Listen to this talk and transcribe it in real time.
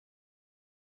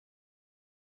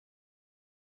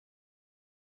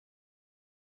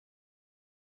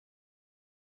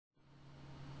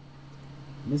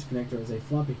this connector is a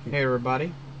floppy connector. Hey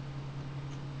everybody.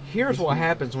 Here's what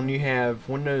happens when you have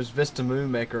Windows Vista Movie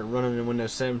Maker running in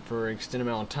Windows 7 for an extended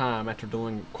amount of time after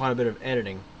doing quite a bit of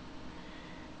editing.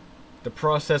 The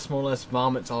process more or less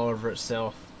vomits all over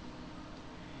itself.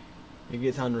 It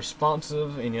gets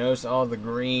unresponsive, and you notice all the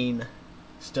green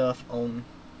stuff on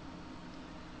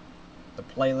the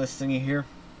playlist thingy here.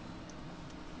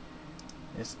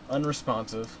 It's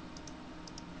unresponsive.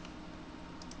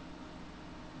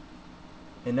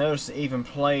 And notice it even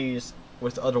plays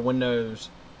with other Windows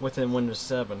within Windows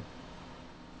 7.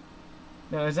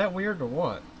 Now, is that weird or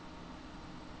what?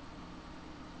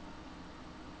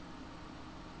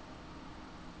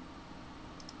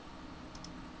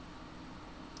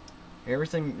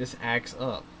 Everything just acts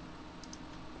up.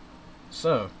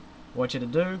 So, what you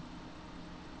have to do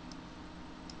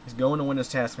is go into Windows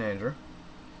Task Manager,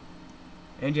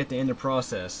 and you have to end the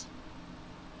process,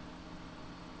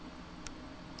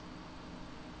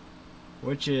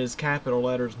 which is capital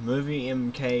letters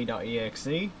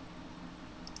moviemk.exe.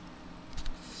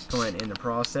 Go ahead and end the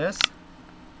process.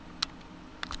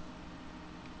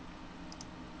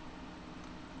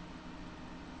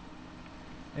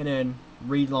 And then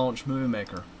relaunch Movie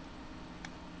Maker.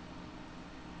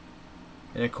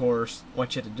 And of course,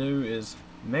 what you have to do is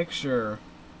make sure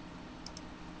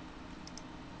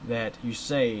that you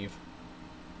save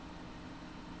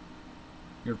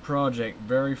your project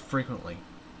very frequently.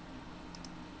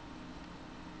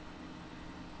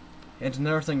 And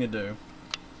another thing to do,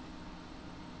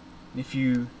 if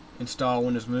you install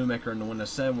Windows Movie Maker into Windows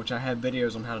 7, which I have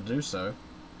videos on how to do so,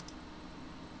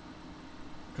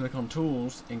 click on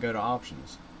Tools and go to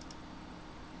Options.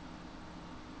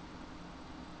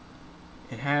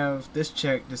 And have this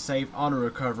checked to save auto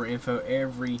recovery info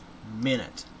every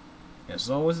minute. As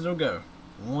low as it'll go,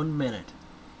 1 minute.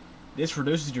 This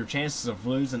reduces your chances of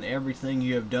losing everything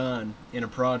you have done in a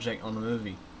project on the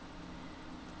movie.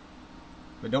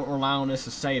 But don't rely on this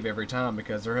to save every time,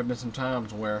 because there have been some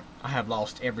times where I have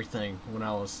lost everything when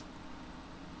I was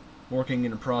working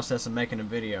in the process of making a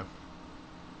video.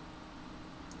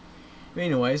 But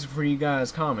anyways, before you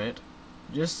guys comment,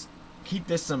 just keep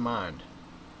this in mind.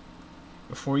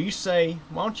 Before you say,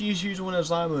 why don't you just use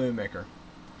Windows Live Movie Maker?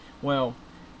 Well,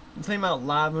 the thing about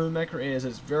Live Movie Maker is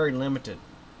it's very limited.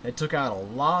 They took out a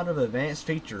lot of advanced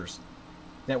features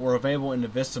that were available in the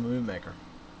Vista Movie Maker.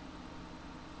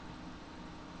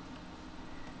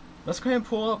 Let's go ahead and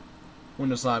pull up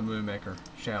Windows Live Movie Maker,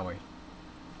 shall we?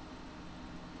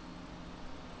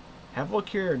 Have a look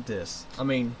here at this. I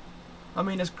mean,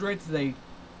 it's great that they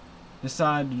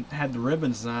decided to have the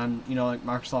ribbon design, you know, like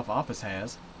Microsoft Office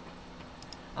has.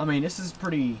 I mean, this is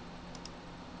pretty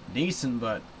decent,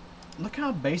 but look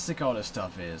how basic all this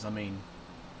stuff is. I mean,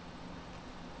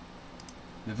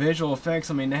 the visual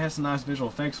effects, I mean, they have some nice visual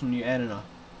effects when you add in a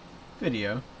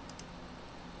video.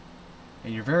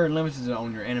 And you're very limited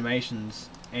on your animations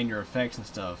and your effects and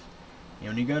stuff. And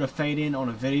when you go to fade in on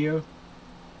a video,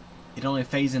 it only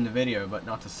fades in the video, but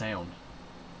not the sound.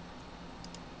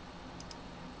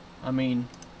 I mean,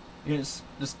 it's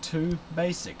just too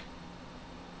basic.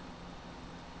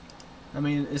 I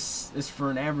mean, it's for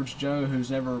an average Joe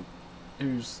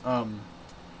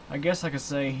I guess I could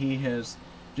say he has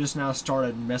just now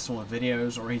started messing with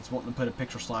videos, or he's wanting to put a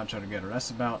picture slideshow together.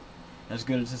 That's about as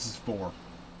good as this is for.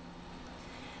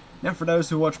 Now, for those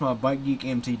who watch my Bike Geek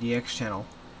MTDX channel,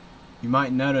 you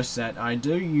might notice that I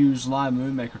do use Live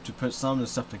Movie Maker to put some of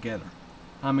this stuff together.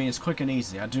 I mean, it's quick and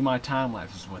easy. I do my time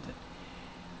lapses with it.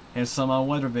 And some of my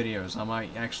weather videos, I might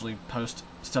actually post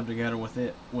stuff together with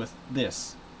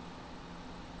this.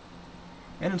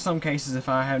 And in some cases, if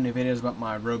I have any videos about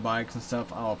my road bikes and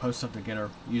stuff, I'll post stuff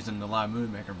together using the Live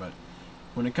Movie Maker. But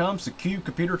when it comes to Cube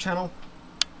Computer Channel,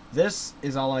 this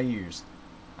is all I use.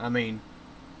 I mean,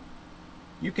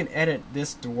 you can edit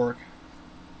this to work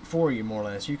for you, more or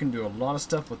less. You can do a lot of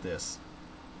stuff with this.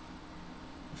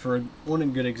 For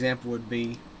one good example would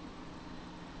be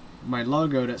my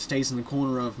logo that stays in the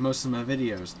corner of most of my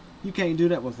videos. You can't do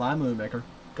that with Live Movie Maker.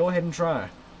 Go ahead and try.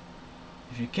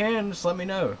 If you can, just let me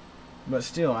know. But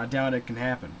still, I doubt it can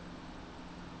happen.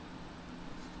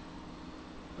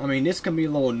 I mean, this can be a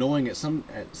little annoying at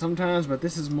sometimes, but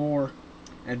this is more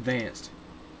advanced.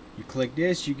 You click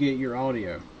this, you get your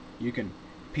audio. You can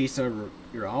piece over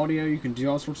your audio. You can do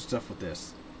all sorts of stuff with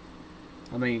this.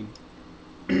 I mean,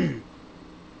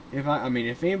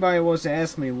 if anybody was to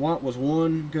ask me what was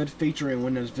one good feature in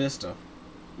Windows Vista,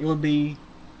 it would be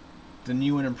the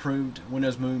new and improved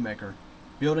Windows Movie Maker,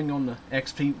 building on the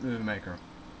XP Movie Maker.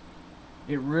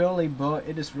 It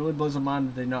just really blows my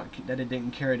mind that they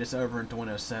didn't carry this over into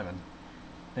Windows 7.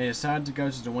 They decided to go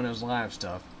to the Windows Live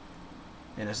stuff.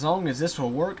 And as long as this will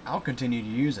work, I'll continue to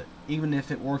use it, even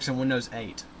if it works in Windows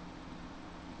 8.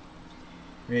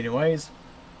 Anyways,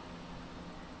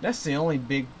 that's the only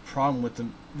big problem with the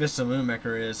Vista Movie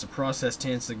Maker, is the process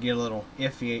tends to get a little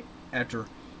iffy after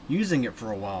using it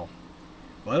for a while.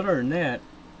 But other than that,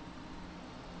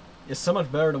 it's so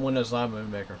much better than Windows Live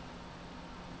Movie Maker.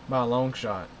 By a long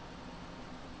shot.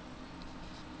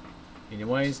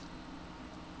 Anyways,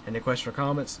 any questions or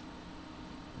comments?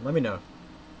 Let me know.